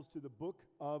to the book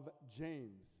of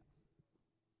James.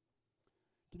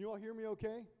 Can you all hear me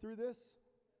okay through this?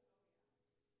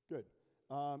 Good.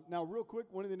 Now, real quick,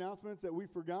 one of the announcements that we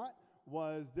forgot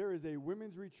was there is a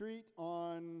women's retreat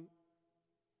on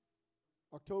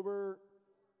October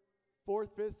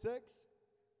 4th, 5th, 6th.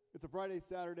 It's a Friday,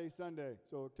 Saturday, Sunday.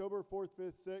 So October 4th,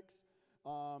 5th,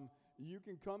 6th. You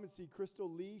can come and see Crystal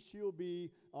Lee. She'll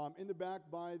be in the back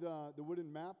by the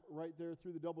wooden map right there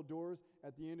through the double doors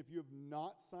at the end. If you have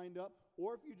not signed up,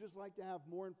 or if you just like to have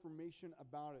more information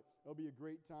about it, it'll be a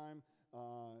great time.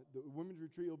 The women's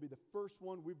retreat will be the first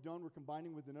one we've done. We're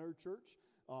combining with another church.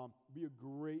 Be a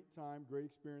great time, great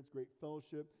experience, great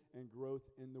fellowship, and growth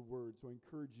in the Word. So I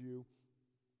encourage you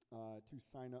to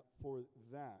sign up for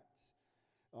that.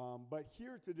 But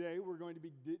here today, we're going to be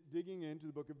digging into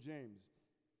the book of James.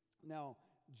 Now,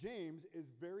 James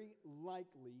is very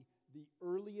likely the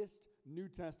earliest New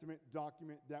Testament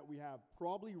document that we have,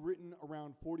 probably written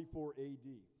around 44 AD.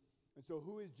 And so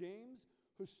who is James?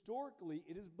 Historically,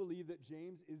 it is believed that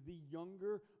James is the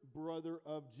younger brother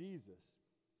of Jesus.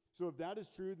 So if that is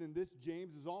true, then this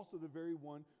James is also the very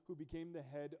one who became the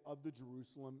head of the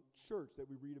Jerusalem church that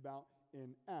we read about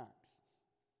in Acts.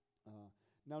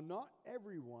 Now, not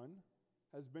everyone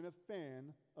has been a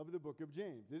fan of the book of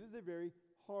James. It is a very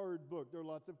hard book. There are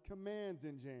lots of commands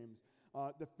in James.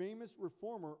 The famous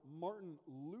reformer Martin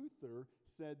Luther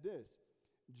said this: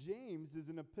 James is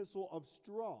an epistle of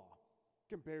straw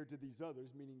compared to these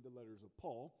others, meaning the letters of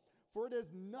Paul, for it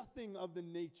has nothing of the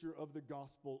nature of the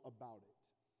gospel about it.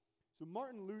 So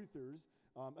Martin Luther's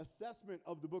assessment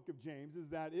of the book of James is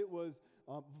that it was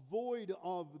void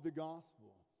of the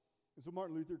gospel. And so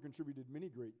Martin Luther contributed many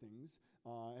great things,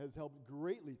 has helped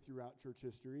greatly throughout church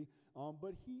history,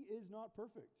 but he is not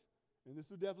perfect. And this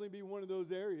would definitely be one of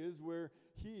those areas where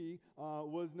he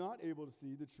was not able to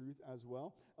see the truth as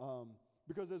well.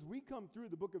 Because as we come through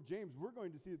the book of James, we're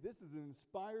going to see that this is an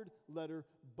inspired letter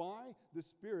by the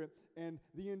Spirit, and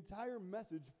the entire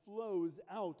message flows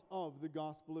out of the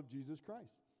gospel of Jesus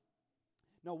Christ.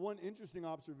 Now, one interesting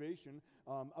observation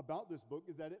about this book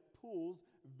is that it pulls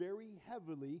very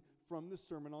heavily from the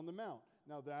Sermon on the Mount.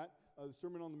 Now, the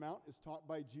Sermon on the Mount is taught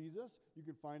by Jesus. You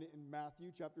can find it in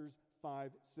Matthew chapters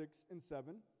 5, 6, and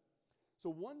 7. So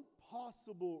one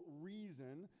possible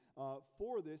reason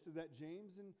for this is that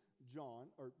James and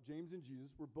Jesus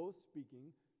were both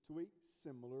speaking to a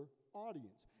similar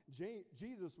audience.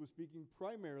 Jesus was speaking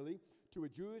primarily to a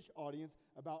Jewish audience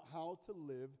about how to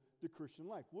live the Christian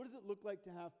life. What does it look like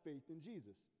to have faith in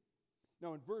Jesus?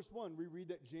 Now, in verse 1, we read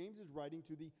that James is writing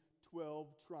to the 12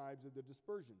 tribes of the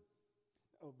dispersion.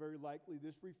 Very likely,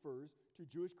 this refers to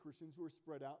Jewish Christians who are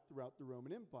spread out throughout the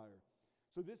Roman Empire.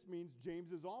 So this means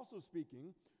James is also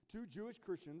speaking to Jewish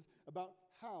Christians about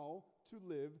how to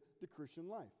live the Christian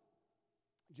life.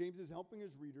 James is helping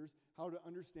his readers how to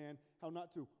understand how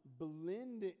not to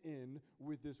blend in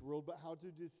with this world, but how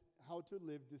to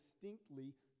live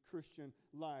distinctly Christian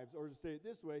lives. Or to say it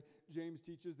this way, James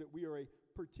teaches that we are a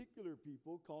particular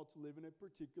people called to live in a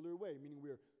particular way, meaning we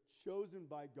are chosen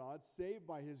by God, saved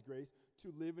by His grace,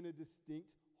 to live in a distinct,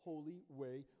 holy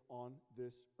way on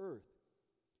this earth.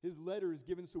 His letter is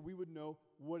given so we would know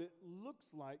what it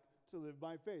looks like to live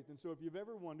by faith. And so if you've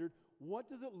ever wondered, what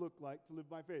does it look like to live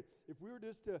by faith? If we were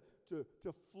just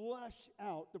to flesh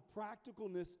out the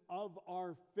practicalness of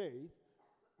our faith,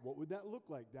 what would that look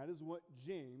like? That is what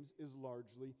James is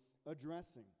largely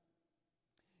addressing.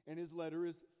 And his letter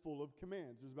is full of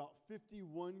commands. There's about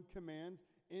 51 commands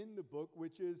in the book,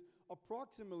 which is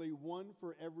approximately one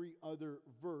for every other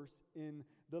verse in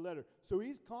the letter. So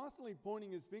he's constantly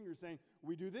pointing his finger saying,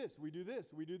 we do this, we do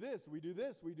this, we do this, we do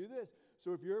this, we do this.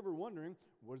 So if you're ever wondering,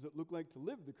 what does it look like to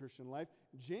live the Christian life?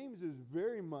 James is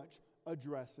very much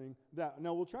addressing that.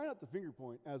 Now, we'll try not to finger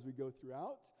point as we go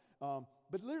throughout,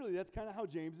 but literally that's kind of how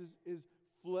James is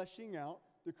fleshing out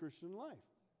the Christian life.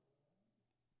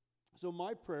 So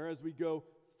my prayer as we go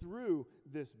through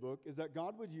this book is that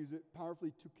God would use it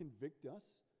powerfully to convict us,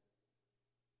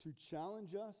 to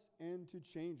challenge us, and to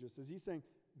change us. As he's saying,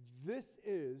 this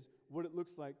is what it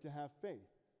looks like to have faith.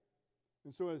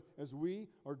 And so as we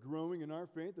are growing in our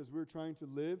faith, as we're trying to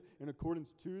live in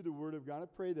accordance to the Word of God, I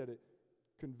pray that it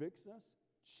convicts us,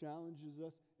 challenges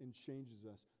us, and changes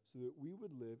us so that we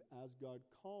would live as God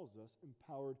calls us,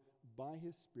 empowered by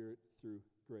His Spirit through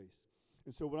grace.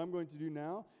 And so what I'm going to do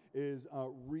now is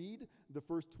read the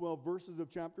first 12 verses of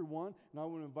chapter 1, and I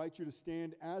want to invite you to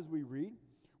stand as we read.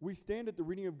 We stand at the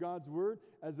reading of God's Word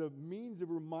as a means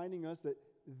of reminding us that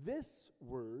this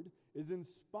Word is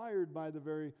inspired by the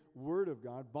very Word of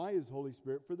God, by His Holy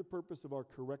Spirit, for the purpose of our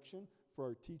correction, for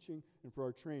our teaching, and for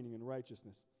our training in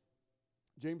righteousness.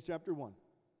 James chapter 1.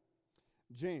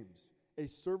 James, a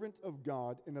servant of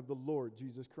God and of the Lord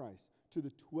Jesus Christ, to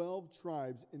the 12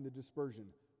 tribes in the dispersion,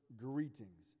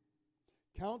 greetings.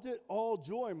 Count it all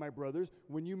joy, my brothers,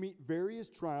 when you meet various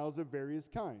trials of various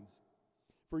kinds.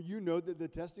 For you know that the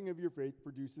testing of your faith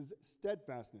produces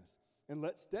steadfastness. And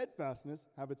let steadfastness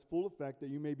have its full effect, that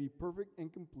you may be perfect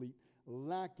and complete,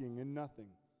 lacking in nothing.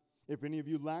 If any of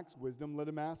you lacks wisdom, let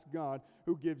him ask God,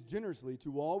 who gives generously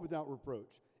to all without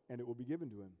reproach, and it will be given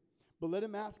to him. But let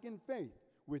him ask in faith,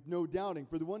 with no doubting.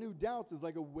 For the one who doubts is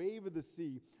like a wave of the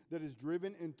sea that is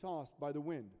driven and tossed by the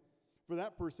wind. For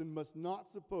that person must not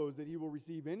suppose that he will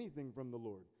receive anything from the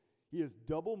Lord. He is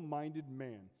double-minded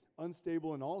man,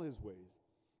 unstable in all his ways.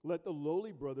 Let the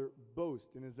lowly brother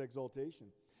boast in his exaltation,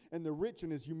 and the rich in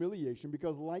his humiliation,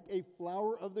 because like a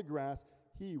flower of the grass,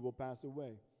 he will pass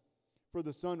away. For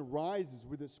the sun rises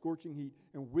with its scorching heat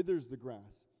and withers the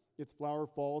grass. Its flower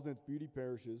falls and its beauty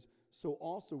perishes. So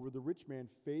also will the rich man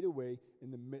fade away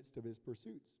in the midst of his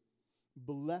pursuits.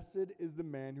 Blessed is the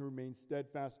man who remains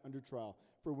steadfast under trial,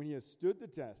 for when he has stood the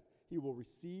test, he will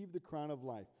receive the crown of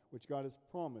life, which God has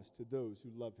promised to those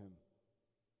who love him.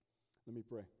 Let me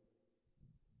pray.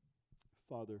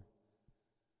 Father,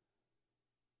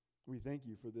 we thank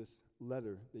you for this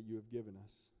letter that you have given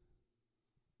us.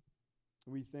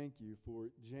 We thank you for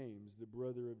James, the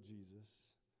brother of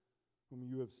Jesus, whom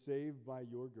you have saved by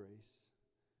your grace,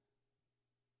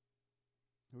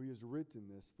 who he has written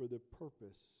this for the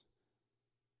purpose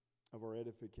of our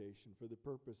edification, for the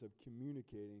purpose of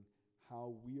communicating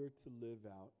how we are to live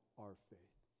out our faith.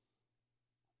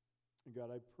 And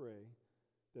God, I pray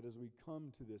that as we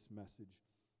come to this message,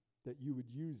 that you would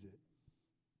use it,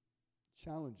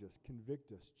 challenge us,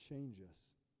 convict us, change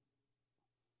us.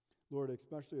 Lord,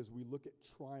 especially as we look at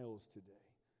trials today.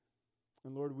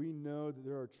 And Lord, we know that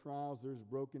there are trials, there's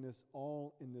brokenness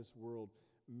all in this world.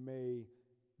 May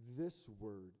this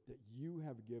word that you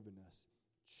have given us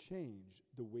change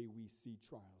the way we see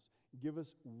trials. Give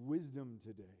us wisdom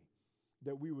today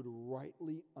that we would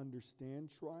rightly understand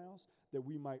trials, that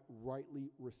we might rightly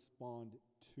respond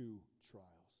to trials.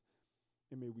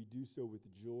 And may we do so with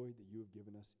the joy that you have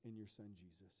given us in your Son,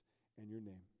 Jesus. In your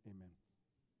name, amen.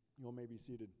 You all may be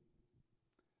seated.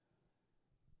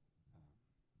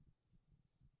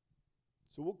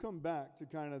 So we'll come back to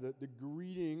kind of the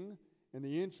greeting and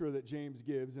the intro that James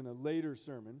gives in a later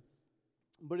sermon.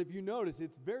 But if you notice,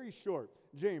 it's very short.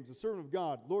 James, a servant of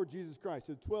God, Lord Jesus Christ,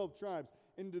 to the 12 tribes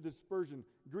into the dispersion,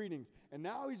 greetings. And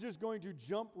now he's just going to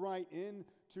jump right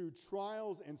into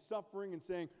trials and suffering and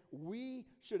saying, we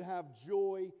should have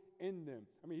joy in them.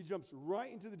 I mean, he jumps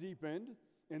right into the deep end,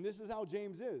 and this is how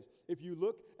James is. If you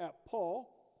look at Paul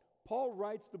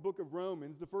writes the book of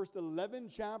Romans. The first 11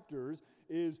 chapters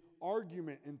is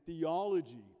argument and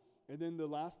theology. And then the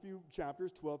last few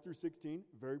chapters, 12 through 16,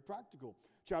 very practical.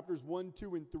 Chapters 1,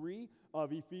 2, and 3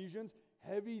 of Ephesians,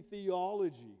 heavy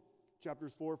theology.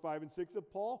 Chapters 4, 5, and 6 of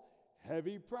Paul,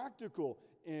 heavy practical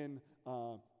in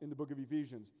the book of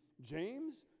Ephesians.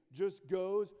 James just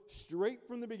goes straight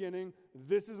from the beginning.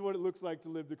 This is what it looks like to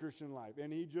live the Christian life.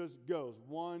 And he just goes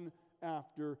one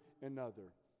after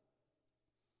another.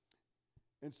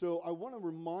 And so I want to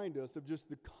remind us of just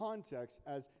the context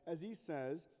as he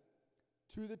says,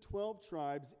 to the 12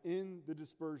 tribes in the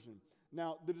dispersion.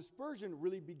 Now, the dispersion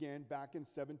really began back in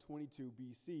 722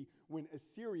 BC when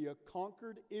Assyria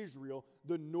conquered Israel,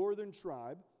 the northern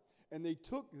tribe, and they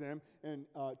took them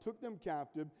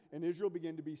captive, and Israel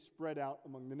began to be spread out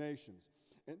among the nations.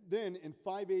 And then in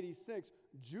 586,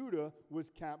 Judah was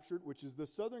captured, which is the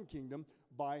southern kingdom,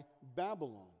 by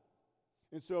Babylon.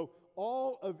 And so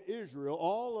all of Israel,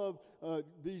 all of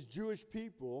these Jewish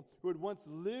people who had once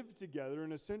lived together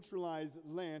in a centralized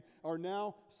land are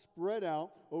now spread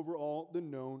out over all the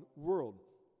known world.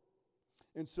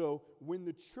 And so when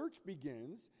the church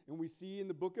begins, and we see in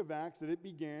the book of Acts that it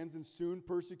begins and soon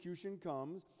persecution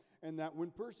comes, and that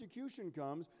when persecution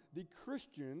comes, the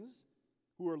Christians,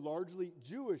 who are largely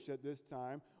Jewish at this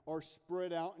time, are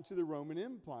spread out into the Roman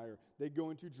Empire. They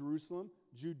go into Jerusalem,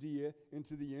 Judea,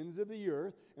 into the ends of the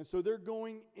earth. And so they're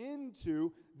going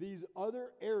into these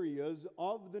other areas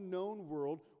of the known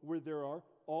world where there are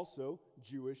also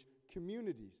Jewish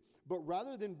communities. But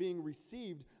rather than being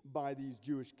received by these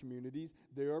Jewish communities,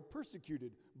 they are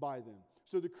persecuted by them.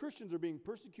 So the Christians are being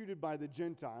persecuted by the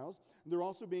Gentiles, and they're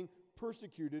also being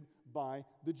persecuted by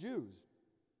the Jews.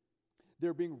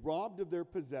 They're being robbed of their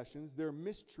possessions. They're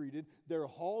mistreated. They're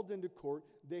hauled into court.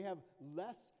 They have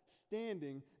less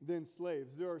standing than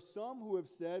slaves. There are some who have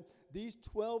said these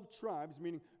 12 tribes,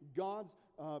 meaning God's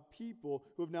people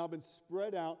who have now been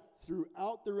spread out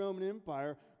throughout the Roman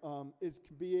Empire, is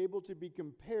be able to be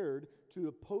compared to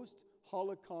the post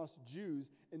Holocaust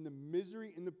Jews and the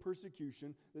misery and the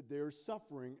persecution that they are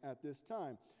suffering at this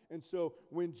time. And so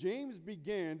when James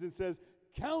begins and says,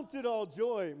 "Count it all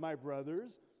joy, my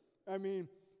brothers," I mean,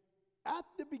 at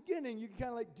the beginning, you can kind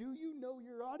of like, do you know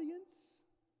your audience?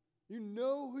 You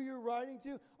know who you're writing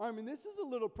to? I mean, this is a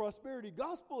little prosperity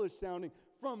gospel-ish sounding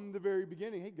from the very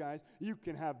beginning. Hey, guys, you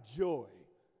can have joy.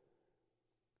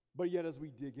 But yet, as we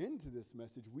dig into this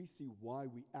message, we see why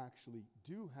we actually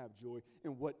do have joy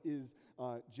and what is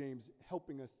James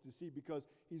helping us to see, because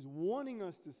he's wanting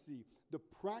us to see the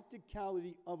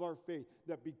practicality of our faith,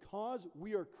 that because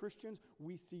we are Christians,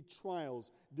 we see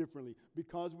trials differently.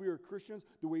 Because we are Christians,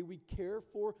 the way we care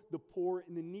for the poor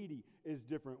and the needy is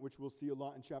different, which we'll see a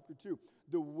lot in chapter 2.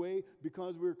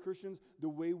 Because we're Christians, the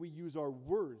way we use our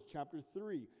words, chapter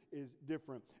 3, is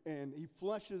different. And he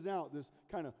fleshes out this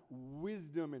kind of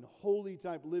wisdom and holy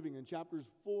type living in chapters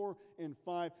 4 and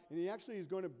 5. And he actually is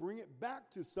going to bring it back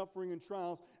to suffering and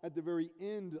trials at the very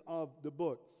end of the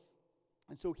book.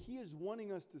 And so he is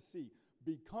wanting us to see,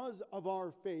 because of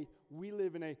our faith, we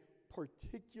live in a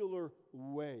particular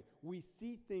way. We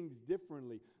see things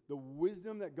differently. The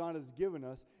wisdom that God has given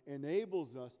us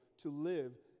enables us to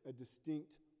live a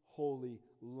distinct, holy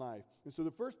life. And so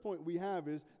the first point we have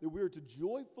is that we are to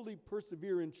joyfully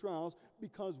persevere in trials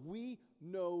because we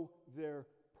know their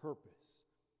purpose.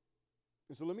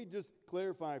 And so let me just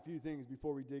clarify a few things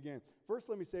before we dig in. First,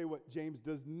 let me say what James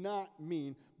does not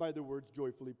mean by the words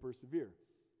joyfully persevere.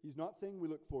 He's not saying we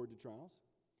look forward to trials.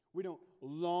 We don't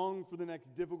long for the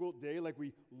next difficult day like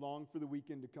we long for the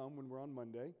weekend to come when we're on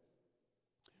Monday.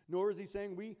 Nor is he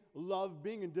saying we love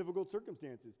being in difficult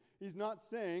circumstances. He's not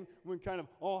saying when kind of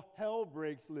all hell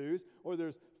breaks loose, or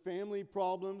there's family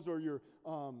problems, or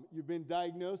you've been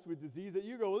diagnosed with disease, that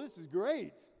you go, well, this is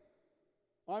great.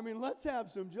 I mean, let's have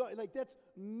some joy. Like, that's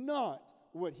not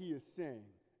what he is saying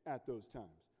at those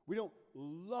times. We don't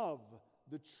love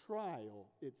the trial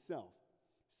itself.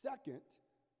 Second,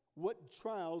 what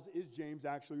trials is James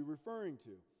actually referring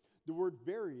to? The word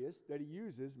various that he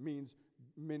uses means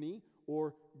many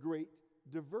or great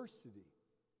diversity.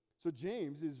 So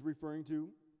James is referring to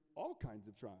all kinds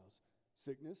of trials: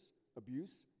 sickness,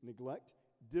 abuse, neglect,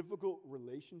 difficult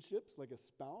relationships like a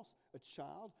spouse, a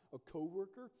child, a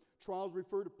coworker. Trials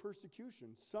refer to persecution,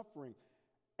 suffering.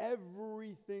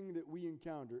 Everything that we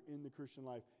encounter in the Christian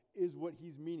life is what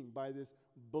he's meaning by this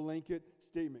blanket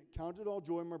statement. Count it all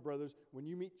joy, my brothers, when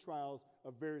you meet trials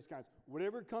of various kinds.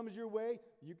 Whatever comes your way,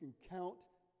 you can count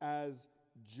as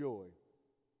joy.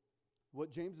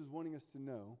 What James is wanting us to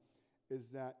know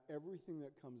is that everything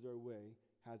that comes our way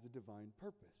has a divine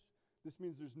purpose. This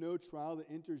means there's no trial that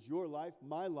enters your life,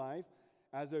 my life,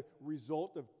 as a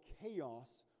result of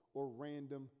chaos or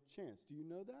random chance. Do you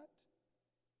know that?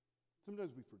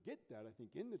 Sometimes we forget that, I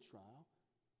think, in the trial,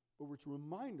 but we're to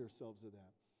remind ourselves of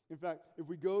that. In fact, if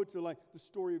we go to like the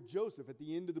story of Joseph at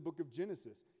the end of the book of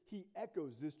Genesis, he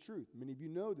echoes this truth. Many of you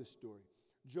know this story.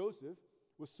 Joseph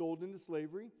was sold into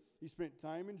slavery. He spent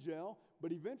time in jail,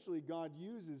 but eventually God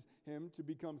uses him to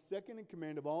become second in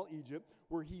command of all Egypt,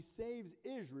 where he saves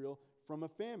Israel from a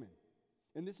famine.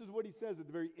 And this is what he says at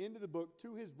the very end of the book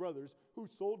to his brothers who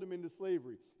sold him into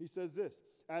slavery. He says this: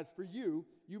 "As for you,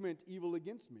 you meant evil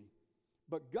against me,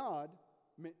 but God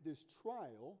meant this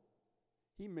trial,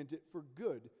 he meant it for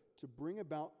good, to bring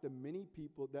about that many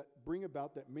people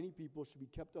should be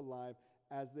kept alive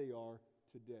as they are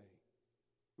today."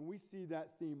 And we see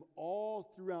that theme all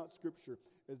throughout Scripture,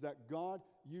 is that God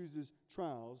uses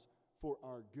trials for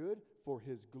our good, for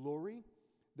his glory,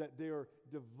 that they are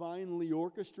divinely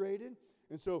orchestrated.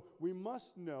 And so we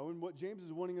must know, and what James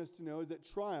is wanting us to know, is that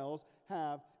trials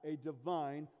have a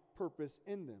divine purpose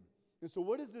in them. And so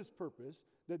what is this purpose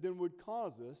that then would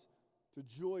cause us to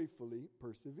joyfully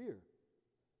persevere?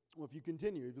 Well, if you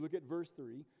continue, if you look at verse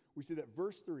 3, we see that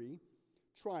verse 3,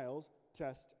 trials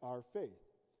test our faith.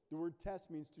 The word test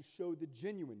means to show the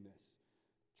genuineness.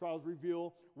 Trials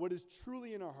reveal what is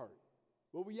truly in our heart,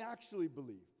 what we actually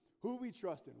believe, who we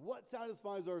trust in, what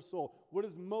satisfies our soul, what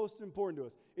is most important to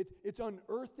us. It's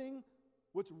unearthing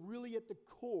what's really at the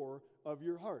core of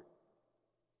your heart.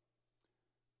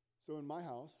 So in my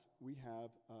house, we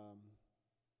have, I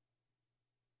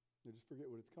just forget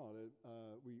what it's called.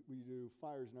 We do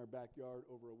fires in our backyard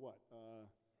over a what?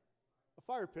 A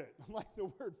fire pit. Like the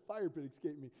word fire pit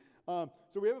escaped me.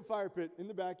 So we have a fire pit in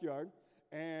the backyard,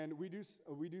 and we do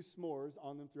s'mores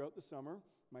on them throughout the summer.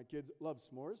 My kids love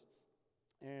s'mores,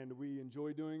 and we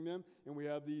enjoy doing them. And we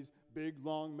have these big,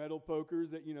 long metal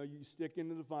pokers that, you stick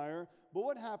into the fire. But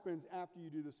what happens after you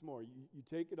do the s'more? You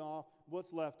take it off.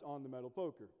 What's left on the metal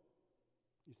poker?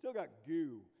 You still got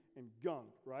goo and gunk,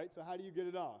 right? So how do you get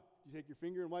it off? You take your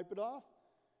finger and wipe it off?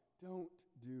 Don't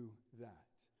do that.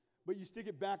 But you stick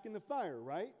it back in the fire,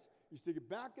 right? You stick it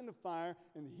back in the fire,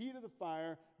 and the heat of the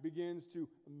fire begins to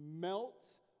melt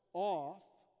off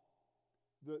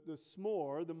the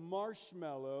s'more, the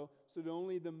marshmallow, so that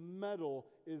only the metal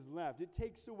is left. It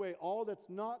takes away all that's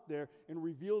not there and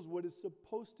reveals what is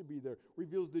supposed to be there,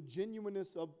 reveals the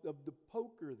genuineness of the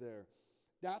poker there.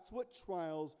 That's what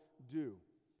trials do.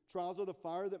 Trials are the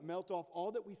fire that melt off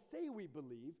all that we say we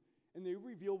believe, and they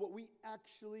reveal what we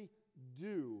actually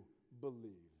do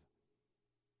believe.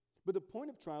 But the point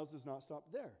of trials does not stop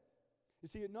there. You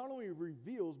see, it not only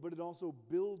reveals, but it also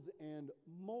builds and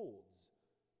molds.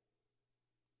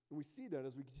 And we see that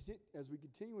as we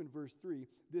continue in verse 3,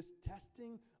 this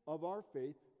testing of our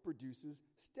faith produces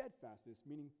steadfastness,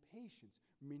 meaning patience,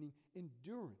 meaning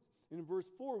endurance. And in verse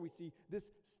 4, we see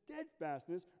this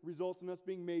steadfastness results in us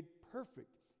being made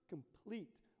perfect, complete,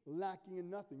 lacking in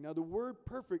nothing. Now, the word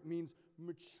perfect means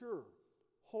mature,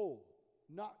 whole,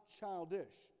 not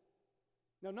childish.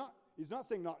 Now, he's not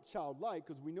saying not childlike,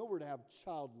 because we know we're to have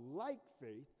childlike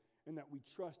faith and that we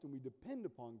trust and we depend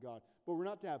upon God, but we're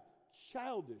not to have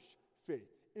childish faith,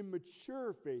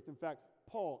 immature faith. In fact,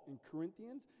 Paul in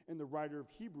Corinthians and the writer of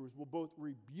Hebrews will both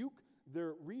rebuke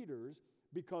their readers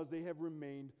because they have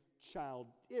remained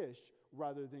childish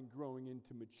rather than growing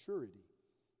into maturity.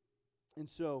 And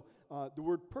so the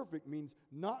word perfect means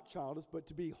not childish, but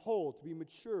to be whole, to be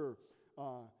mature.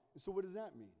 So what does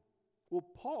that mean? Well,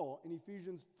 Paul in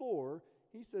Ephesians 4,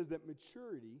 he says that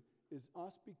maturity is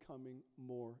us becoming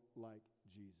more like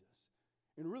Jesus.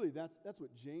 And really, that's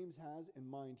what James has in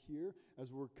mind here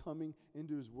as we're coming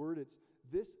into his word. It's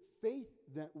this faith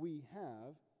that we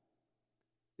have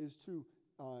is to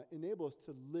enable us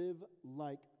to live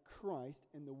like Christ.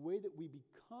 And the way that we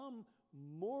become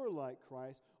more like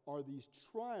Christ are these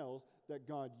trials that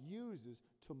God uses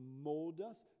to mold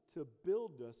us, to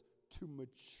build us, to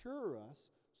mature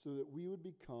us so that we would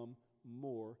become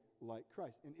more like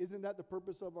Christ. And isn't that the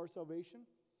purpose of our salvation?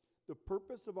 The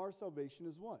purpose of our salvation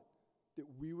is what? That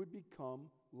we would become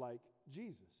like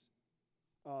Jesus.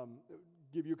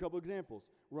 Give you a couple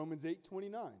examples. Romans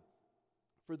 8:29.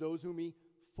 For those whom he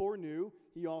foreknew,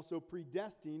 he also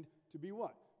predestined to be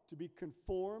what? To be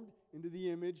conformed into the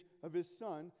image of his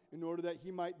Son, in order that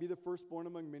he might be the firstborn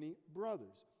among many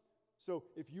brothers. So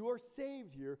if you are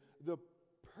saved here, the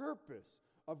purpose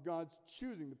of God's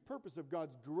choosing, the purpose of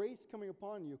God's grace coming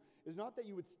upon you is not that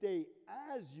you would stay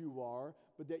as you are,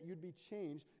 but that you'd be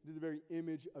changed to the very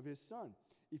image of his Son.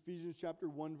 Ephesians chapter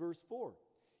 1, verse 4.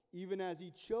 Even as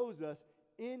he chose us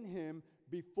in him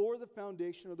before the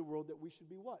foundation of the world, that we should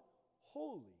be what?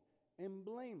 Holy and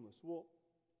blameless. Well,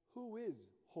 who is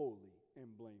holy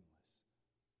and blameless?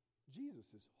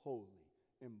 Jesus is holy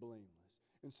and blameless.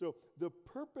 And so the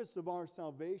purpose of our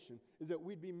salvation is that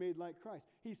we'd be made like Christ.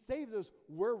 He saves us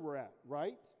where we're at,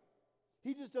 right?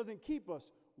 He just doesn't keep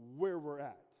us where we're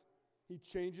at. He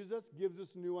changes us, gives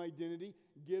us a new identity,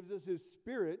 gives us his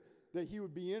Spirit, that he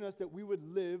would be in us, that we would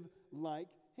live like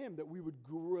him, that we would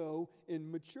grow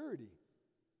in maturity.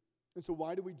 And so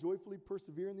why do we joyfully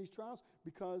persevere in these trials?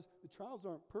 Because the trials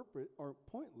aren't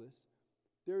pointless.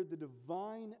 They're the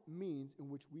divine means in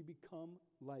which we become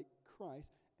like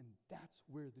Christ, and that's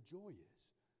where the joy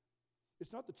is.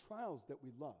 It's not the trials that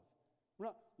we love. We're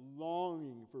not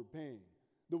longing for pain.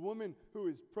 The woman who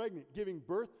is pregnant, giving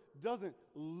birth, doesn't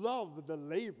love the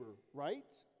labor,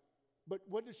 right? But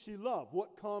what does she love?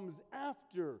 What comes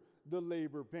after the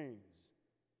labor pains?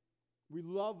 We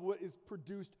love what is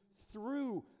produced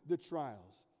through the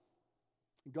trials.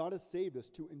 God has saved us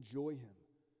to enjoy him.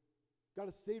 God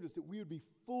has saved us that we would be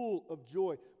full of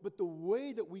joy. But the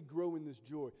way that we grow in this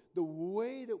joy, the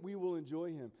way that we will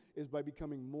enjoy him, is by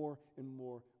becoming more and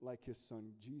more like his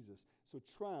Son, Jesus. So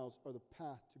trials are the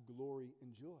path to glory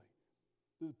and joy.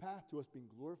 They're the path to us being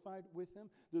glorified with him.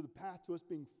 They're the path to us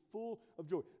being full of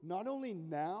joy. Not only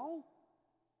now,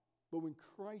 but when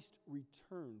Christ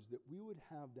returns, that we would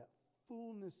have that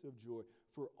fullness of joy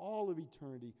for all of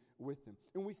eternity with him.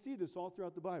 And we see this all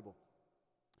throughout the Bible.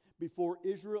 Before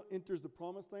Israel enters the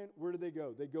promised land, where do they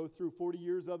go? They go through 40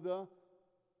 years of the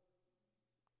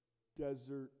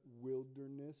desert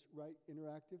wilderness, right?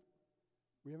 Interactive.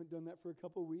 We haven't done that for a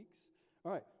couple weeks.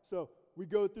 All right, so we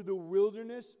go through the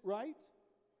wilderness, right?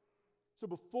 So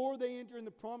before they enter in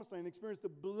the promised land and experience the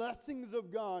blessings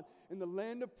of God in the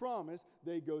land of promise,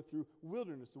 they go through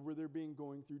wilderness, where they're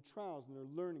going through trials, and they're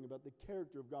learning about the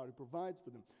character of God who provides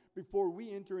for them. Before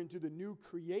we enter into the new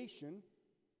creation,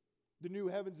 the new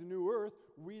heavens and new earth,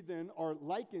 we then are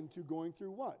likened to going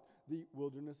through what? The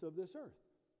wilderness of this earth.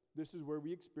 This is where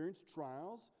we experience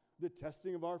trials. the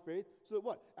testing of our faith, so that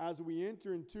what? As we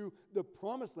enter into the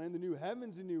promised land, the new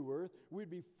heavens and new earth, we'd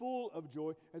be full of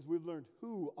joy as we've learned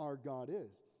who our God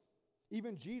is.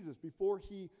 Even Jesus, before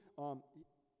he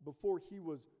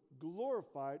was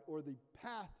glorified, or the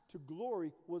path to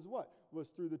glory was what? Was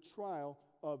through the trial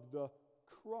of the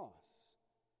cross.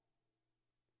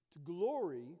 To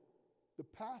glory, the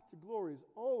path to glory is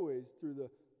always through the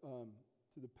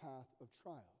path of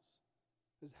trials.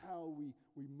 Is how we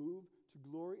move to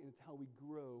glory, and it's how we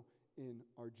grow in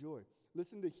our joy.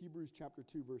 Listen to Hebrews chapter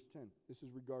 2, verse 10. This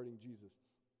is regarding Jesus.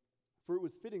 For it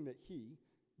was fitting that he,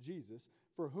 Jesus,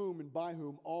 for whom and by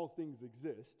whom all things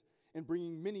exist, and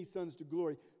bringing many sons to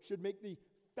glory, should make the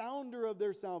founder of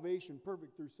their salvation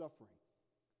perfect through suffering.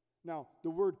 Now,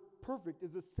 the word perfect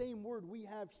is the same word we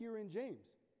have here in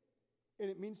James. And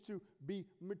it means to be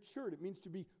matured. It means to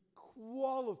be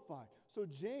qualified. So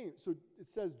it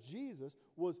says Jesus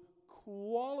was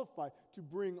qualified to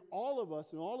bring all of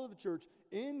us and all of the church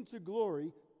into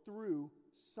glory through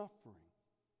suffering.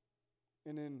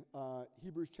 And in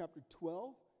Hebrews chapter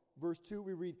 12, verse 2,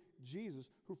 we read, Jesus,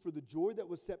 who for the joy that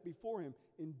was set before him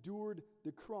endured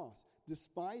the cross,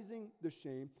 despising the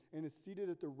shame, and is seated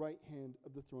at the right hand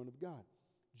of the throne of God.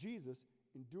 Jesus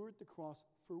endured the cross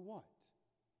for what?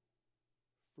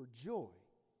 For joy.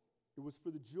 It was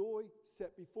for the joy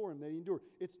set before him that he endured.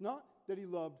 It's not that he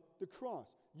loved the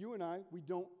cross. You and I, we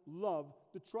don't love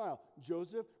the trial.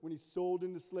 Joseph, when he's sold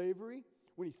into slavery,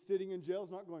 when he's sitting in jail,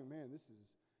 is not going, man, this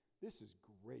is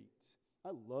great.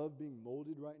 I love being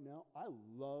molded right now. I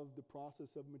love the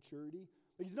process of maturity.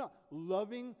 Like, he's not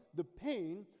loving the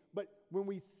pain, but when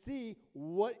we see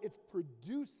what it's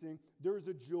producing, there's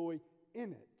a joy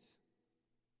in it.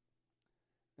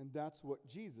 And that's what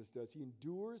Jesus does. He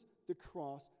endures the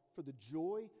cross for the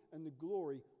joy and the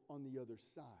glory on the other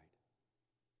side.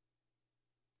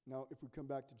 Now, if we come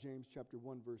back to James chapter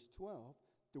 1, verse 12,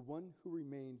 the one who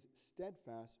remains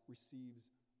steadfast receives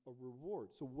a reward.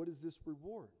 So what is this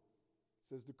reward? It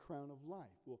says the crown of life.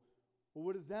 Well,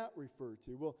 what does that refer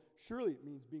to? Well, surely it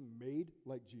means being made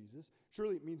like Jesus.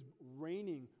 Surely it means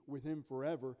reigning with him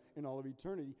forever in all of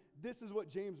eternity. This is what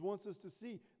James wants us to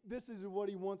see. This is what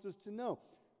he wants us to know.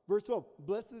 Verse 12,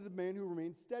 blessed is the man who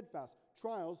remains steadfast.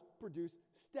 Trials produce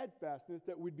steadfastness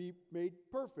that would be made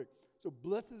perfect. So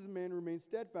blessed is the man who remains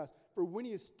steadfast. For when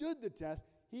he has stood the test,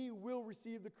 he will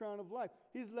receive the crown of life.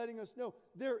 He's letting us know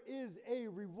there is a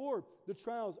reward. The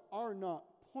trials are not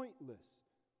pointless.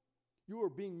 You are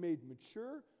being made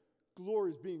mature.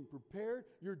 Glory is being prepared.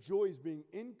 Your joy is being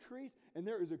increased. And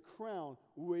there is a crown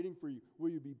waiting for you. Will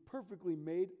you be perfectly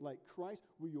made like Christ?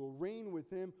 Will you reign with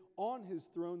him on his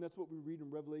throne? That's what we read in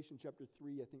Revelation chapter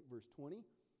 3, I think verse 20.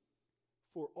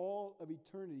 For all of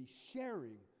eternity,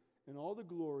 sharing in all the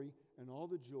glory and all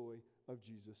the joy of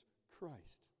Jesus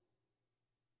Christ.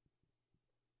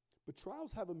 But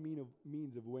trials have a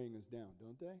means of weighing us down,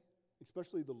 don't they?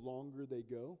 Especially the longer they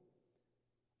go.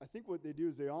 I think what they do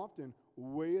is they often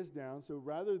weigh us down. So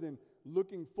rather than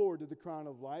looking forward to the crown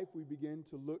of life, we begin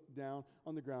to look down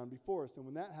on the ground before us. And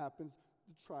when that happens,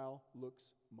 the trial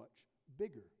looks much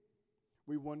bigger.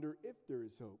 We wonder if there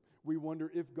is hope. We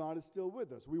wonder if God is still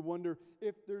with us. We wonder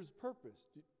if there's purpose.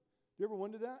 Do you ever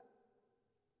wonder that?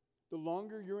 The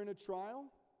longer you're in a trial,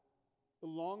 the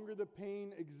longer the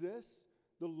pain exists,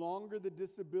 the longer the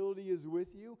disability is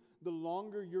with you, the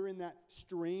longer you're in that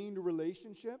strained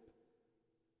relationship.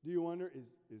 Do you wonder,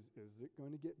 is it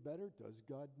going to get better? Does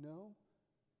God know?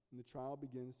 And the trial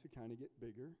begins to kind of get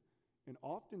bigger. And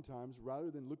oftentimes, rather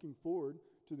than looking forward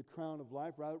to the crown of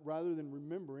life, rather than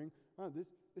remembering,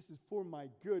 this is for my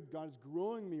good, God is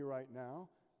growing me right now,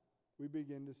 we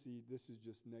begin to see this is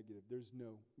just negative. There's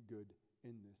no good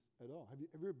in this at all. Have you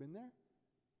ever been there?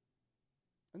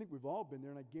 I think we've all been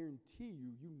there, and I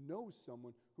guarantee you know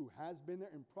someone who has been there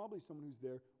and probably someone who's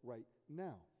there right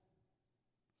now.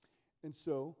 And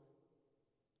so,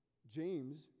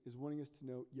 James is wanting us to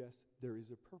know, yes, there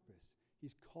is a purpose.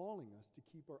 He's calling us to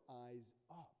keep our eyes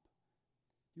up.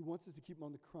 He wants us to keep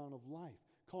on the crown of life,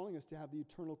 calling us to have the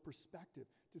eternal perspective,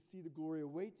 to see the glory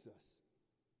awaits us.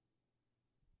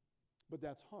 But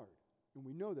that's hard, and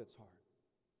we know that's hard.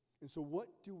 And so what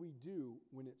do we do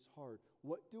when it's hard?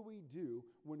 What do we do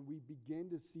when we begin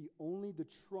to see only the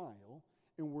trial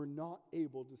and we're not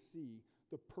able to see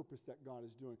the purpose that God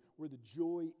is doing, where the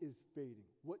joy is fading?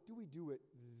 What do we do at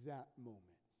that moment?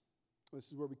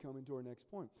 This is where we come into our next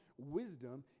point.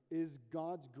 Wisdom is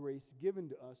God's grace given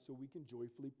to us so we can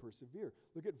joyfully persevere.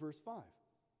 Look at verse 5.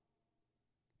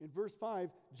 In verse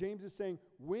 5, James is saying,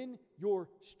 when you're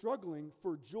struggling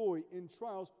for joy in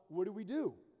trials, what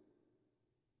do?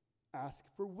 Ask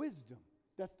for wisdom.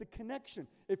 That's the connection.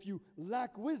 If you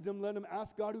lack wisdom, let him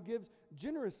ask God who gives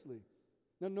generously.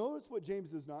 Now notice what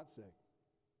James does not say.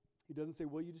 He doesn't say,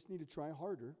 well, you just need to try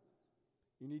harder.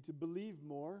 You need to believe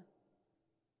more.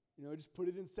 Just put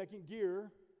it in second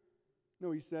gear.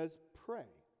 No, he says, pray.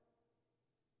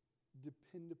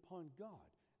 Depend upon God.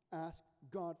 Ask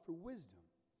God for wisdom.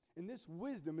 And this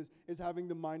wisdom is having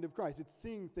the mind of Christ. It's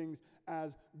seeing things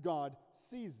as God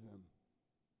sees them.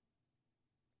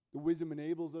 The wisdom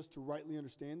enables us to rightly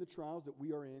understand the trials that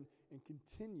we are in and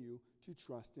continue to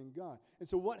trust in God. And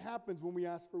so what happens when we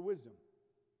ask for wisdom?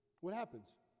 What happens?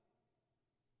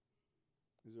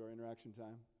 This is our interaction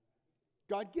time.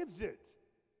 God gives it.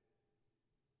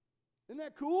 Isn't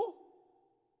that cool?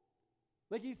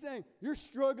 Like he's saying, you're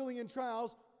struggling in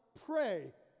trials,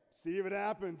 pray. See if it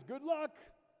happens. Good luck.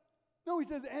 No, he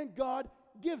says, and God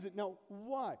gives it. Now,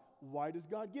 why? Why does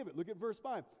God give it? Look at verse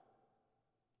 5.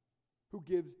 Who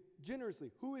gives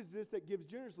generously? Who is this that gives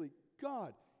generously?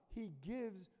 God. He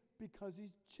gives because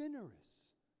he's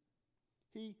generous.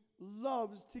 He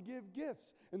loves to give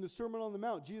gifts. In the Sermon on the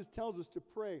Mount, Jesus tells us to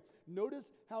pray.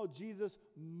 Notice how Jesus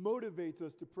motivates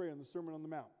us to pray on the Sermon on the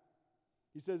Mount.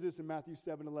 He says this in Matthew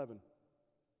 7:11.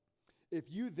 If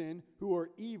you then, who are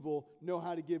evil, know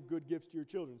how to give good gifts to your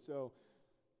children. So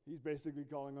he's basically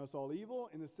calling us all evil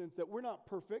in the sense that we're not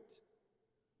perfect.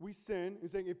 We sin.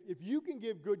 He's saying if you can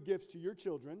give good gifts to your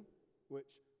children,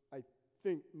 which I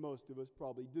think most of us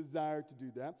probably desire to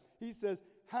do that, he says,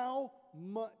 how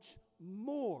much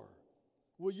more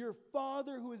will your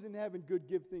Father who is in heaven good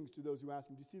give things to those who ask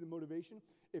him? Do you see the motivation?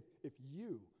 If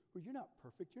you, well, you're not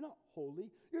perfect, you're not holy,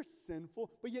 you're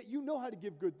sinful, but yet you know how to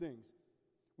give good things.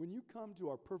 When you come to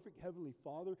our perfect Heavenly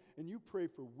Father and you pray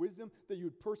for wisdom, that you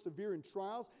would persevere in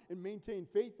trials and maintain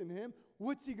faith in him,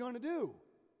 what's he going to do?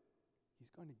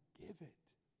 He's going to give it.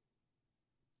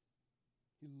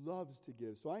 He loves to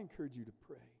give. So I encourage you to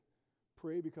pray.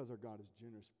 Pray because our God is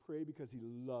generous. Pray because he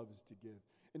loves to give.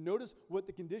 And notice what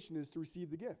the condition is to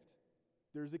receive the gift.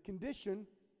 There's a condition.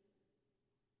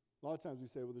 A lot of times we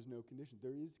say, well, there's no condition.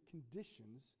 There is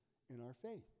conditions in our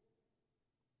faith.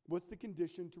 What's the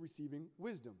condition to receiving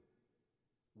wisdom?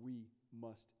 We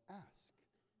must ask.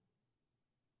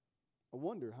 I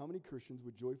wonder how many Christians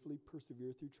would joyfully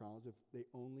persevere through trials if they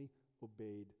only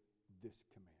obeyed this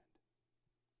command.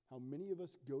 How many of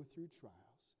us go through trials,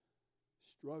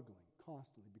 struggling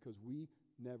constantly because we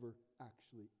never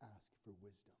actually ask for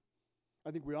wisdom.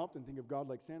 I think we often think of God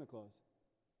like Santa Claus.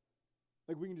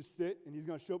 Like we can just sit and he's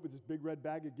going to show up with this big red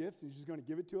bag of gifts and he's just going to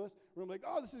give it to us. And I'm like,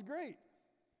 oh, this is great.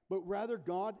 But rather,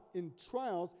 God in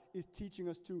trials is teaching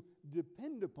us to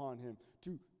depend upon him,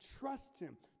 to trust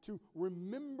him, to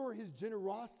remember his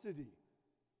generosity.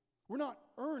 We're not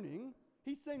earning.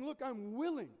 He's saying, look, I'm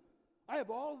willing. I have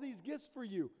all these gifts for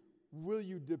you. Will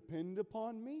you depend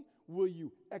upon me? Will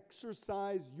you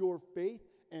exercise your faith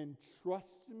and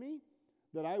trust me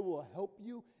that I will help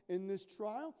you in this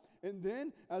trial? And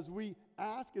then as we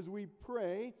ask, as we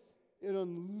pray, it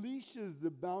unleashes the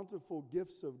bountiful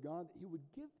gifts of God that he would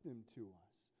give them to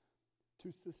us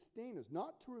to sustain us,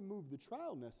 not to remove the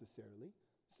trial necessarily.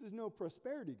 This is no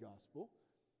prosperity gospel,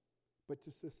 but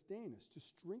to sustain us, to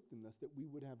strengthen us that we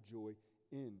would have joy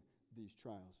in these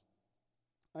trials.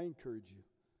 I encourage you,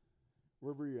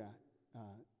 wherever you're at,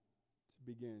 to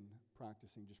begin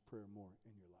practicing just prayer more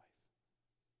in your life.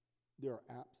 There are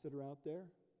apps that are out there.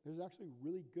 There's actually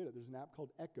really good. There's an app called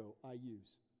Echo I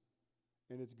use.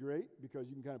 And it's great because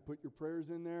you can kind of put your prayers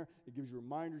in there. It gives you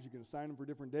reminders. You can assign them for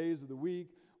different days of the week.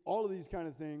 All of these kind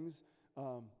of things.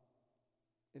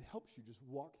 It helps you just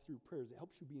walk through prayers. It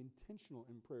helps you be intentional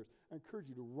in prayers. I encourage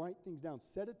you to write things down.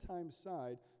 Set time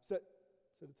aside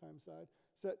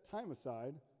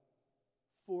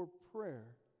for prayer.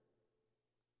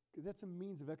 Because that's a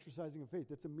means of exercising of faith.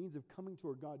 That's a means of coming to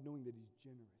our God knowing that he's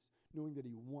generous, knowing that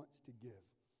he wants to give.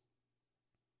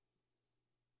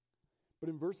 But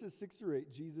in verses 6 through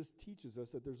 8, Jesus teaches us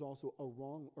that there's also a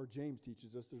wrong, or James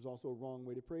teaches us there's also a wrong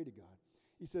way to pray to God.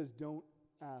 He says, don't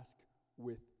ask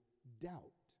with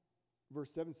doubt. Verse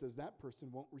 7 says that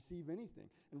person won't receive anything.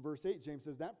 In verse 8, James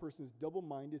says that person is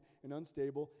double-minded and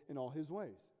unstable in all his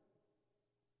ways.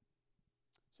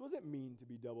 So what does it mean to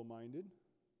be double-minded?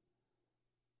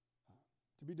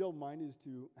 To be double-minded is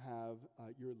to have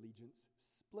your allegiance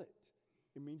split.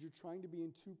 It means you're trying to be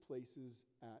in two places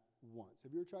at once.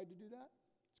 Have you ever tried to do that?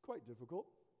 It's quite difficult.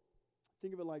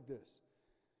 Think of it like this.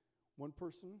 One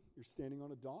person, you're standing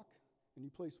on a dock, and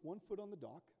you place one foot on the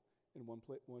dock and one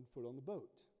foot on the boat.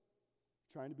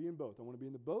 You're trying to be in both. I want to be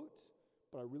in the boat,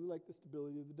 but I really like the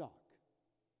stability of the dock.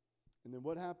 And then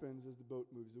what happens as the boat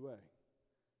moves away?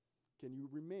 Can you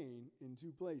remain in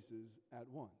two places at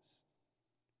once?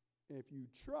 if you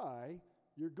try,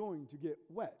 you're going to get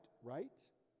wet, right?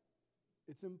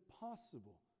 It's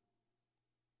impossible.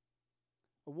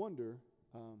 I wonder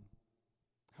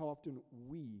how often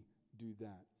we do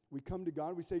that. We come to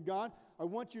God, we say, God, I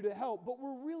want you to help, but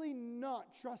we're really not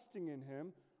trusting in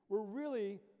him.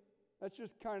 That's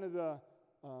just kind of the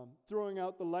throwing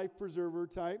out the life preserver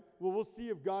type. Well, we'll see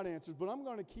if God answers, but I'm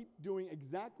going to keep doing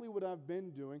exactly what I've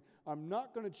been doing. I'm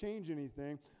not going to change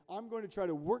anything. I'm going to try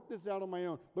to work this out on my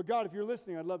own. But God, if you're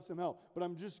listening, I'd love some help. But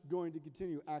I'm just going to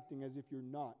continue acting as if you're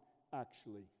not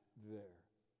actually there.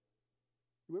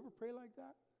 You ever pray like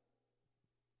that?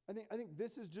 I think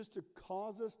this is just to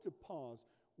cause us to pause.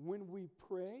 When we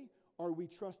pray, are we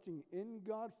trusting in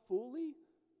God fully?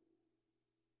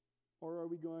 Or are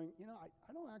we going,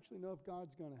 I don't actually know if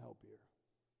God's going to help here.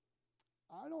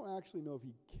 I don't actually know if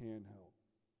he can help.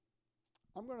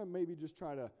 I'm going to maybe just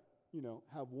try to,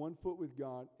 have one foot with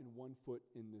God and one foot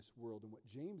in this world. And what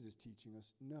James is teaching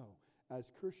us, no. As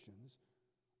Christians,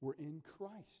 we're in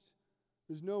Christ.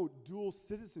 There's no dual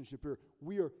citizenship here.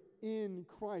 We are in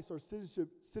Christ. Our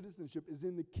citizenship is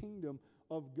in the kingdom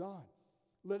of God.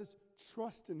 Let us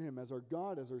trust in him as our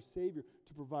God, as our Savior,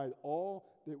 to provide all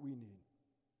that we need.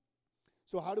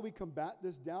 So how do we combat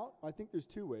this doubt? I think there's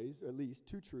two ways, at least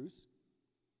two truths.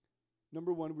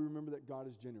 Number one, we remember that God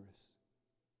is generous.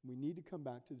 We need to come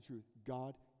back to the truth.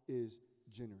 God is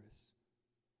generous.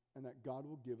 And that God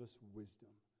will give us wisdom.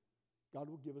 God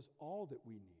will give us all that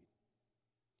we need.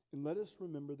 And let us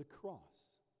remember the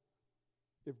cross.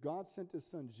 If God sent his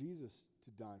son Jesus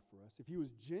to die for us, if he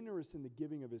was generous in the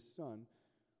giving of his son,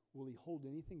 will he hold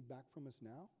anything back from us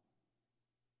now?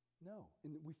 No.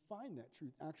 And we find that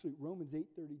truth. Actually, Romans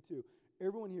 8:32.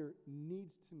 Everyone here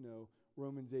needs to know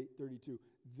Romans 8:32.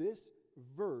 This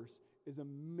verse is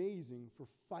amazing for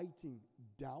fighting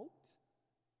doubt,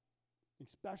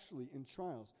 especially in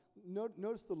trials.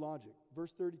 Notice the logic.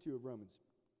 Verse 32 of Romans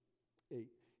 8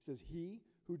 says, he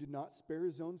who did not spare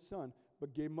his own son,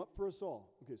 but gave him up for us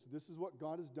all. Okay, so this is what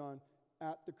God has done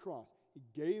at the cross. He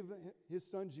gave his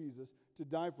son Jesus to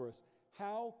die for us.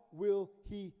 How will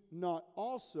he not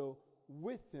also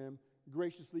with him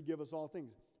graciously give us all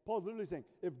things? Paul's literally saying,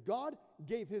 if God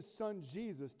gave his son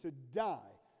Jesus to die,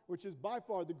 which is by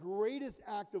far the greatest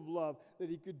act of love that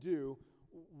he could do,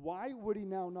 why would he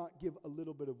now not give a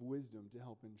little bit of wisdom to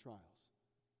help in trials?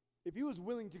 If he was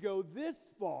willing to go this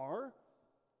far,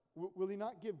 will he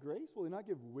not give grace? Will he not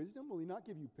give wisdom? Will he not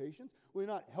give you patience? Will he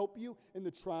not help you in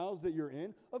the trials that you're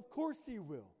in? Of course he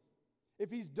will. If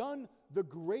he's done the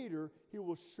greater, he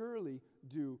will surely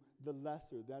do the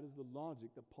lesser. That is the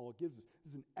logic that Paul gives us.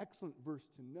 This is an excellent verse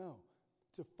to know.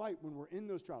 To fight when we're in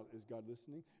those trials. Is God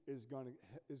listening? Is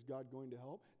God going to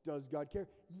help? Does God care?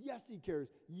 Yes, he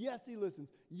cares. Yes, he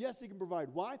listens. Yes, he can provide.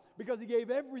 Why? Because he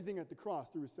gave everything at the cross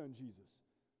through his son Jesus.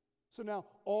 So now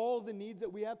all the needs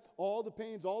that we have, all the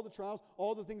pains, all the trials,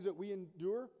 all the things that we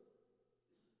endure,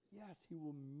 yes, he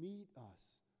will meet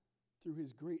us through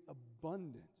his great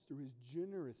abundance, through his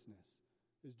generousness,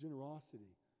 his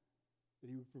generosity, that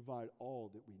he would provide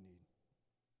all that we need.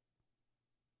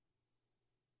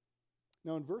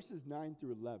 Now in verses 9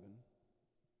 through 11,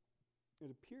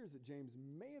 it appears that James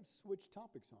may have switched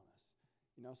topics on us.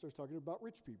 He now starts talking about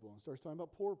rich people and starts talking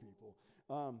about poor people.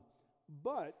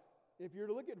 But if you're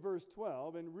to look at verse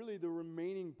 12 and really the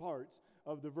remaining parts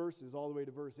of the verses all the way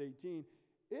to verse 18,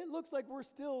 it looks like we're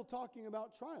still talking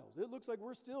about trials. It looks like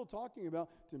we're still talking about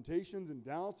temptations and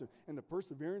doubts and the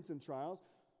perseverance in trials.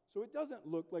 So it doesn't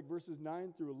look like verses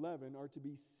 9 through 11 are to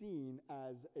be seen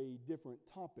as a different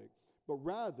topic, but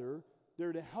rather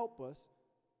they're to help us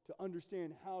to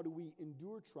understand how do we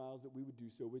endure trials that we would do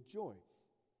so with joy.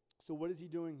 So what is he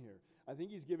doing here? I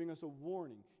think he's giving us a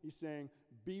warning. He's saying,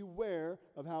 beware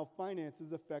of how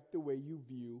finances affect the way you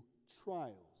view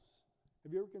trials.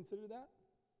 Have you ever considered that?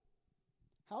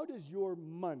 How does your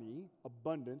money,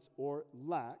 abundance, or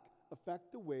lack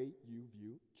affect the way you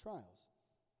view trials?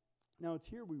 Now, it's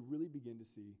here we really begin to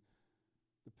see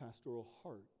the pastoral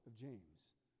heart of James.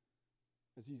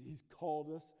 As he's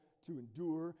called us to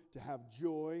endure, to have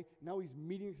joy. Now he's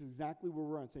meeting us exactly where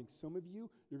we're at, saying, some of you,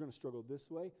 you're going to struggle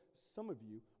this way. Some of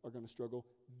you are going to struggle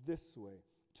this way.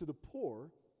 To the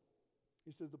poor,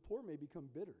 he says, the poor may become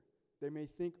bitter. They may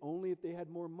think only if they had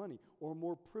more money or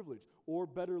more privilege or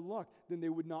better luck, then they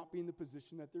would not be in the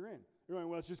position that they're in. You're going,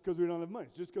 well, it's just because we don't have money.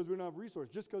 It's just because we don't have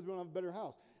resources. Just because we don't have a better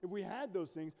house. If we had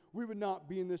those things, we would not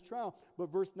be in this trial.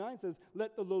 But verse 9 says,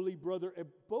 let the lowly brother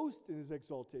boast in his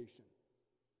exaltation.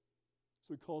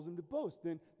 So he calls him to boast.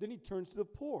 Then he turns to the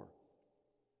poor.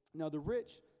 Now the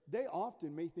rich, they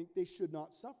often may think they should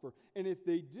not suffer. And if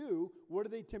they do, what are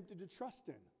they tempted to trust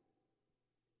in?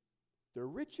 Their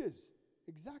riches.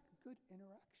 Exactly, good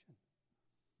interaction.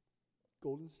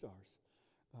 Golden stars.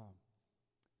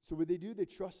 So what they do, they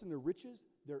trust in their riches,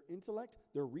 their intellect,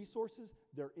 their resources,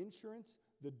 their insurance,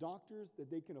 the doctors that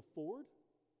they can afford.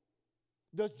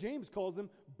 Thus James calls them,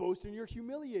 boast in your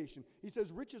humiliation. He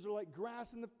says riches are like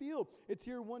grass in the field. It's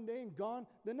here one day and gone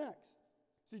the next.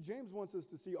 See, James wants us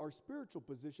to see our spiritual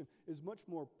position is much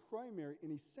more primary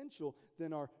and essential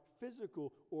than our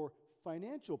physical or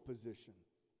financial position.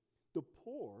 The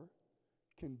poor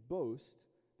can boast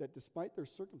that despite their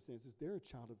circumstances, they're a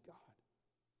child of God.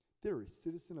 They're a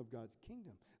citizen of God's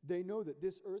kingdom. They know that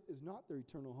this earth is not their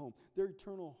eternal home. Their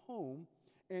eternal home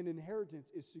and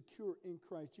inheritance is secure in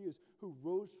Christ Jesus, who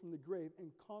rose from the grave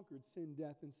and conquered sin,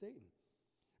 death, and Satan.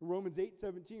 In Romans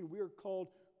 8:17, we are called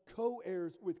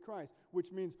co-heirs with Christ,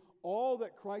 which means all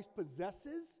that Christ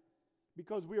possesses,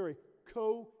 because we are a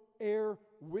co-heir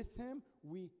with him,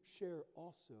 we share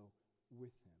also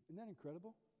with him. Isn't that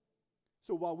incredible?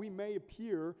 So while we may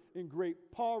appear in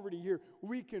great poverty here,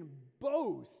 we can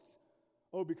boast,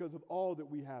 because of all that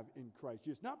we have in Christ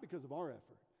Jesus. Not because of our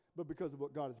effort, but because of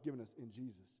what God has given us in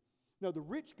Jesus. Now, the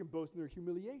rich can boast in their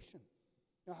humiliation.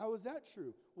 Now, how is that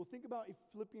true? Well, think about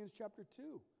Philippians chapter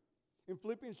 2. In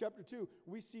Philippians chapter 2,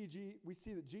 we see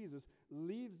that Jesus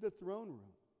leaves the throne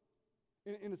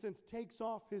room. In a sense, takes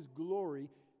off his glory,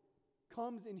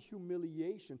 comes in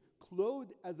humiliation,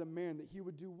 clothed as a man, that he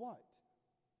would do what?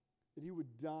 That he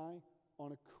would die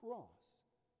on a cross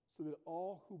so that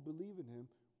all who believe in him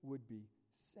would be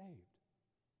saved.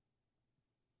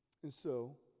 And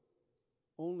so,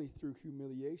 only through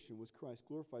humiliation was Christ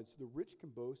glorified. So the rich can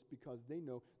boast because they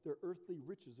know their earthly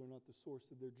riches are not the source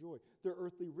of their joy. Their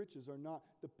earthly riches are not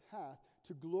the path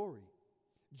to glory.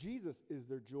 Jesus is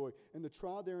their joy, and the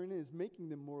trial therein is making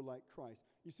them more like Christ.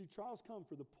 You see, trials come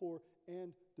for the poor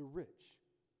and the rich.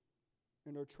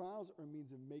 And our trials are a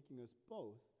means of making us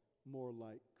both more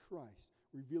like Christ,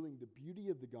 revealing the beauty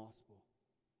of the gospel.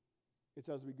 It's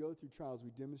as we go through trials,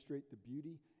 we demonstrate the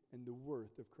beauty and the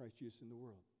worth of Christ Jesus in the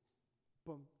world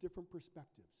from different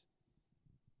perspectives.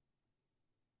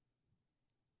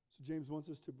 So James wants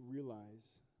us to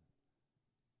realize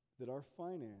that our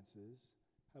finances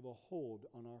have a hold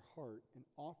on our heart, and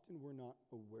often we're not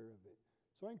aware of it.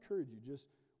 So I encourage you, just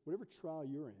whatever trial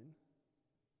you're in,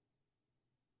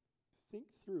 think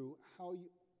through how you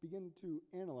begin to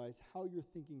analyze how you're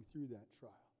thinking through that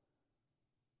trial.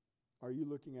 Are you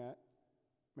looking at,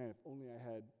 man, if only I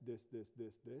had this,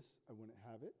 I wouldn't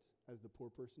have it, as the poor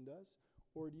person does?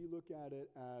 Or do you look at it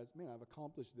as, man, I've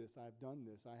accomplished this, I've done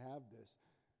this, I have this.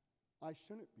 I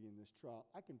shouldn't be in this trial.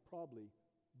 I can probably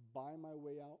buy my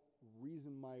way out,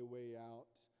 reason my way out,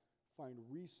 find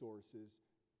resources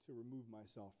to remove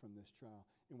myself from this trial.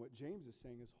 And what James is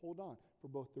saying is, hold on. For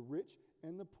both the rich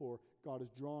and the poor, God is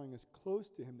drawing us close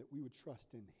to him, that we would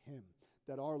trust in him,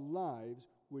 that our lives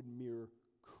would mirror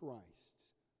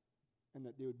Christ, and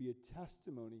that they would be a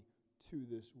testimony to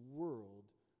this world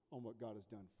on what God has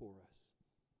done for us.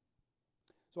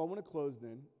 So I want to close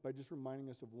then by just reminding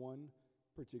us of one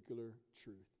particular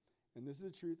truth. And this is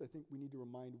a truth I think we need to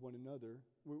remind one another.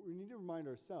 We need to remind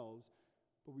ourselves,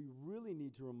 but we really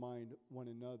need to remind one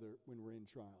another when we're in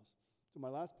trials. So my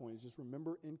last point is just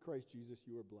remember, in Christ Jesus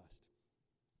you are blessed.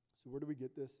 So where do we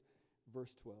get this?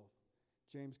 Verse 12.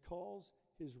 James calls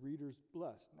his readers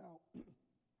blessed.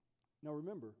 Now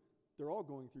remember, they're all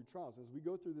going through trials. As we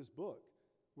go through this book,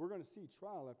 we're going to see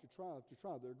trial after trial after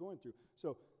trial they're going through.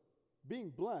 So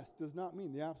being blessed does not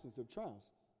mean the absence of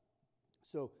trials.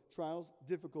 So trials,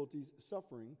 difficulties,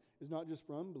 suffering is not just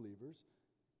for unbelievers,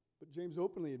 but James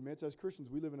openly admits, as Christians,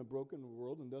 we live in a broken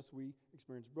world, and thus we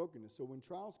experience brokenness. So when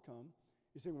trials come,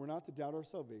 he's saying we're not to doubt our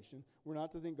salvation. We're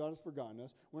not to think God has forgotten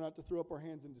us. We're not to throw up our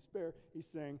hands in despair. He's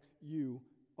saying you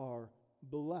are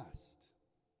blessed.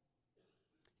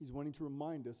 He's wanting to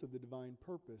remind us of the divine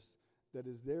purpose that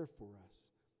is there for us,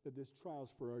 that this trial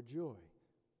is for our joy.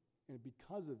 And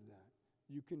because of that,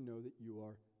 you can know that you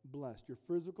are blessed. Your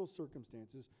physical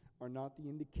circumstances are not the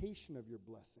indication of your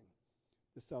blessing.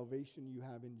 The salvation you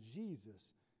have in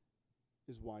Jesus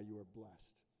is why you are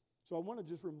blessed. So I want to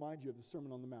just remind you of the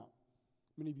Sermon on the Mount.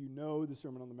 Many of you know the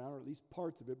Sermon on the Mount, or at least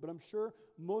parts of it, but I'm sure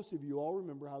most of you all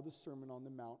remember how the Sermon on the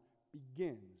Mount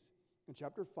begins. In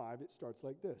chapter 5, it starts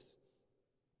like this.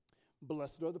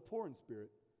 Blessed are the poor in spirit,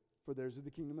 for theirs is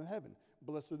the kingdom of heaven.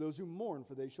 Blessed are those who mourn,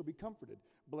 for they shall be comforted.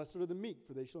 Blessed are the meek,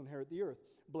 for they shall inherit the earth.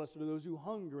 Blessed are those who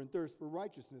hunger and thirst for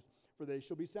righteousness, for they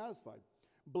shall be satisfied.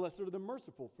 Blessed are the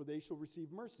merciful, for they shall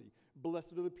receive mercy.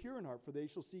 Blessed are the pure in heart, for they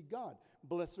shall see God.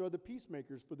 Blessed are the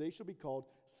peacemakers, for they shall be called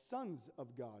sons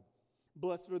of God.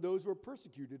 Blessed are those who are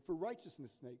persecuted for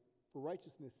righteousness'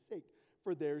 sake,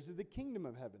 for theirs is the kingdom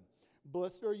of heaven.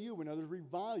 Blessed are you when others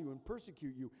revile you and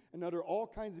persecute you and utter all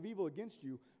kinds of evil against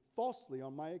you falsely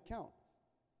on my account.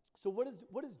 So what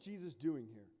is Jesus doing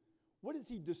here? What is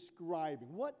he describing?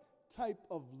 What type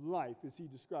of life is he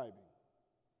describing?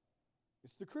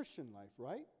 It's the Christian life,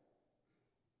 right?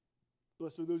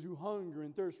 Blessed are those who hunger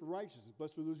and thirst for righteousness.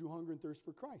 Blessed are those who hunger and thirst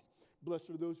for Christ. Blessed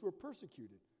are those who are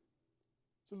persecuted.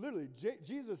 So literally,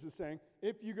 Jesus is saying,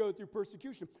 if you go through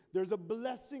persecution, there's a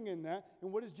blessing in that.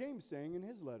 And what is James saying in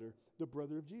his letter, the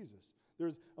brother of Jesus?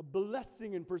 There's a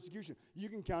blessing in persecution. You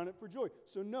can count it for joy.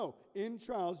 So no, in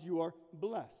trials you are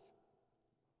blessed.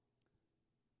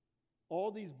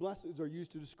 All these blessings are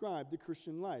used to describe the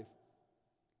Christian life.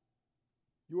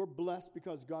 You are blessed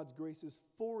because God's grace is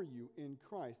for you in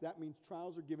Christ. That means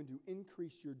trials are given to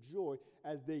increase your joy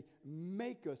as they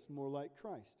make us more like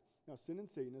Christ. Now, sin and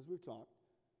Satan, as we've talked,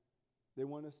 they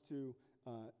want to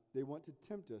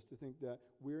tempt us to think that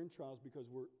we're in trials because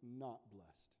we're not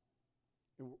blessed,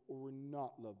 or we're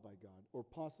not loved by God, or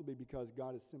possibly because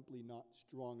God is simply not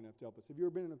strong enough to help us. Have you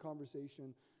ever been in a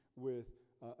conversation with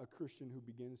a Christian who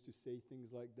begins to say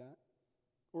things like that,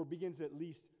 or begins to at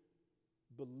least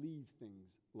believe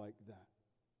things like that?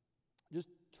 Just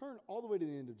turn all the way to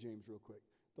the end of James real quick.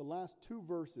 The last two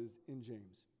verses in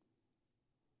James.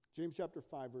 James chapter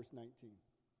 5, verse 19.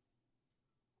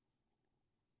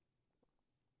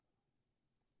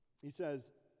 He says,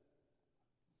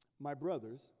 my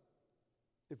brothers,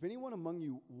 if anyone among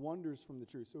you wanders from the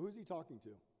truth. So who's he talking to?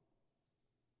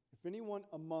 If anyone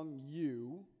among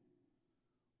you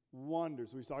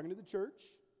wanders. So he's talking to the church.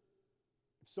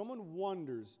 If someone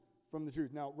wanders from the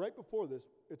truth. Now, right before this,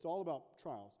 it's all about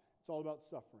trials. It's all about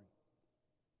suffering.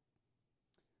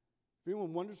 If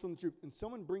anyone wanders from the truth and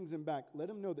someone brings him back, let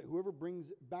him know that whoever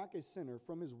brings back a sinner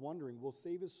from his wandering will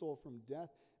save his soul from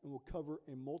death and will cover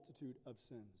a multitude of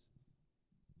sins.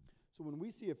 So when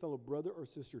we see a fellow brother or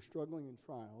sister struggling in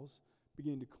trials,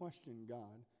 begin to question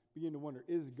God, begin to wonder,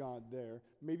 is God there?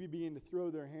 Maybe begin to throw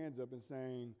their hands up and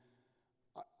saying,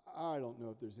 I don't know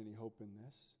if there's any hope in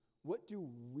this. What do?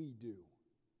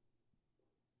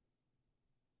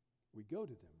 We go to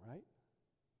them, right?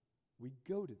 We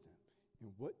go to them.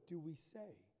 And what do we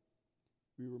say?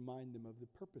 We remind them of the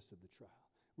purpose of the trial.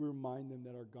 We remind them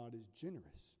that our God is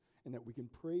generous and that we can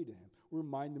pray to him. We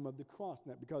remind them of the cross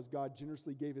and that because God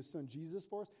generously gave his son Jesus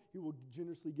for us, he will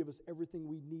generously give us everything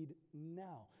we need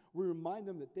now. We remind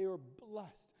them that they are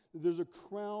blessed, that there's a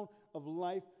crown of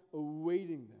life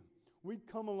awaiting them. We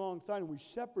come alongside and we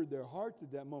shepherd their hearts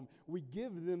at that moment. We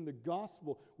give them the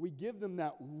gospel. We give them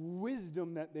that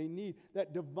wisdom that they need,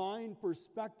 that divine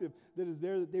perspective that is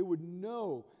there, that they would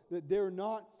know that they're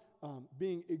not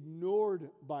being ignored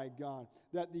by God,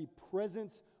 that the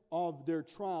presence of their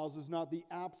trials is not the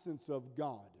absence of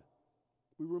God.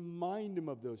 We remind them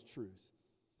of those truths.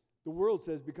 The world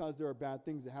says because there are bad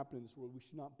things that happen in this world, we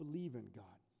should not believe in God.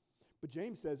 But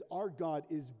James says our God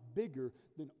is bigger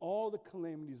than all the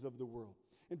calamities of the world.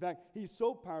 In fact, he's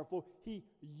so powerful, he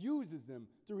uses them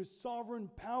through his sovereign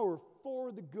power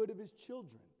for the good of his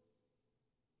children.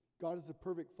 God is the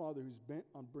perfect Father who's bent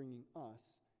on bringing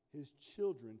us, his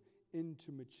children,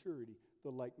 into maturity, the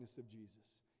likeness of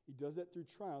Jesus. He does that through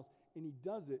trials, and he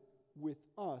does it with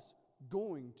us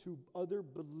going to other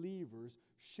believers,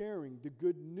 sharing the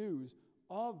good news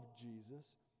of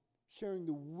Jesus, sharing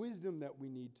the wisdom that we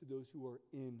need to those who are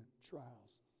in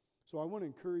trials. So I want to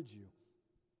encourage you,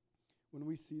 when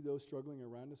we see those struggling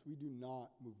around us, we do not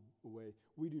move away.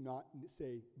 We do not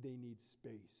say they need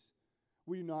space.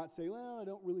 We do not say, well, I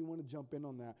don't really want to jump in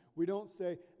on that. We don't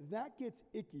say, that gets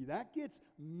icky, that gets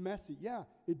messy. Yeah,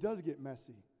 it does get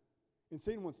messy. And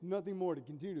Satan wants nothing more to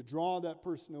continue to draw that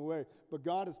person away. But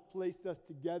God has placed us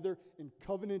together in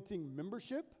covenanting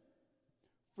membership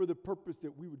for the purpose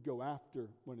that we would go after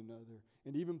one another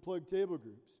and even plug table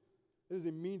groups. It is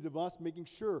a means of us making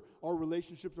sure our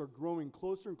relationships are growing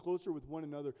closer and closer with one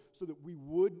another so that we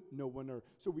would know one another,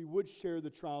 so we would share the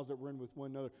trials that we're in with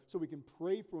one another, so we can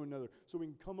pray for one another, so we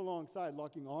can come alongside,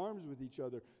 locking arms with each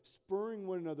other, spurring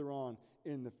one another on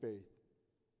in the faith.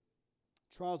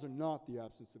 Trials are not the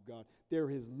absence of God. They are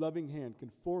his loving hand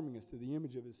conforming us to the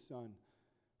image of his Son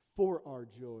for our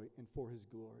joy and for his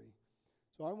glory.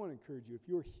 So I want to encourage you, if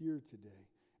you're here today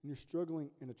and you're struggling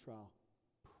in a trial,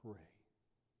 pray.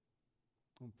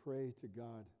 And pray to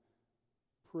God.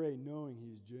 Pray knowing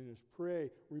he's generous.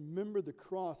 Pray, remember the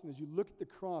cross. And as you look at the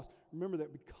cross, remember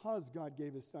that because God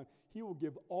gave his Son, he will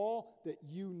give all that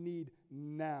you need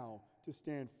now to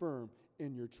stand firm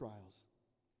in your trials.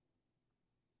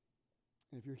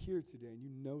 And if you're here today and you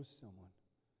know someone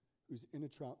who's in a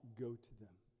trial, go to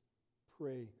them.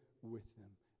 Pray with them.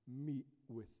 Meet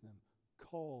with them.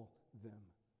 Call them.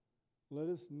 Let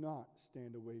us not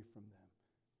stand away from them.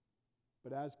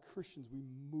 But as Christians, we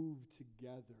move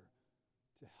together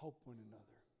to help one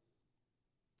another.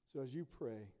 So as you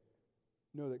pray,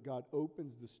 know that God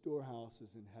opens the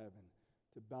storehouses in heaven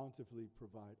to bountifully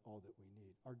provide all that we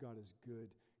need. Our God is good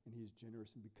and he is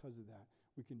generous, and because of that,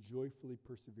 we can joyfully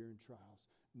persevere in trials,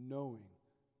 knowing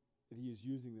that he is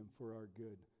using them for our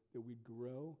good, that we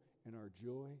grow in our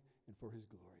joy and for his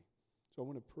glory. So I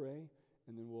want to pray,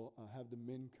 and then we'll have the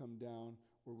men come down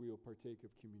where we will partake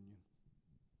of communion.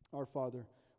 Our Father,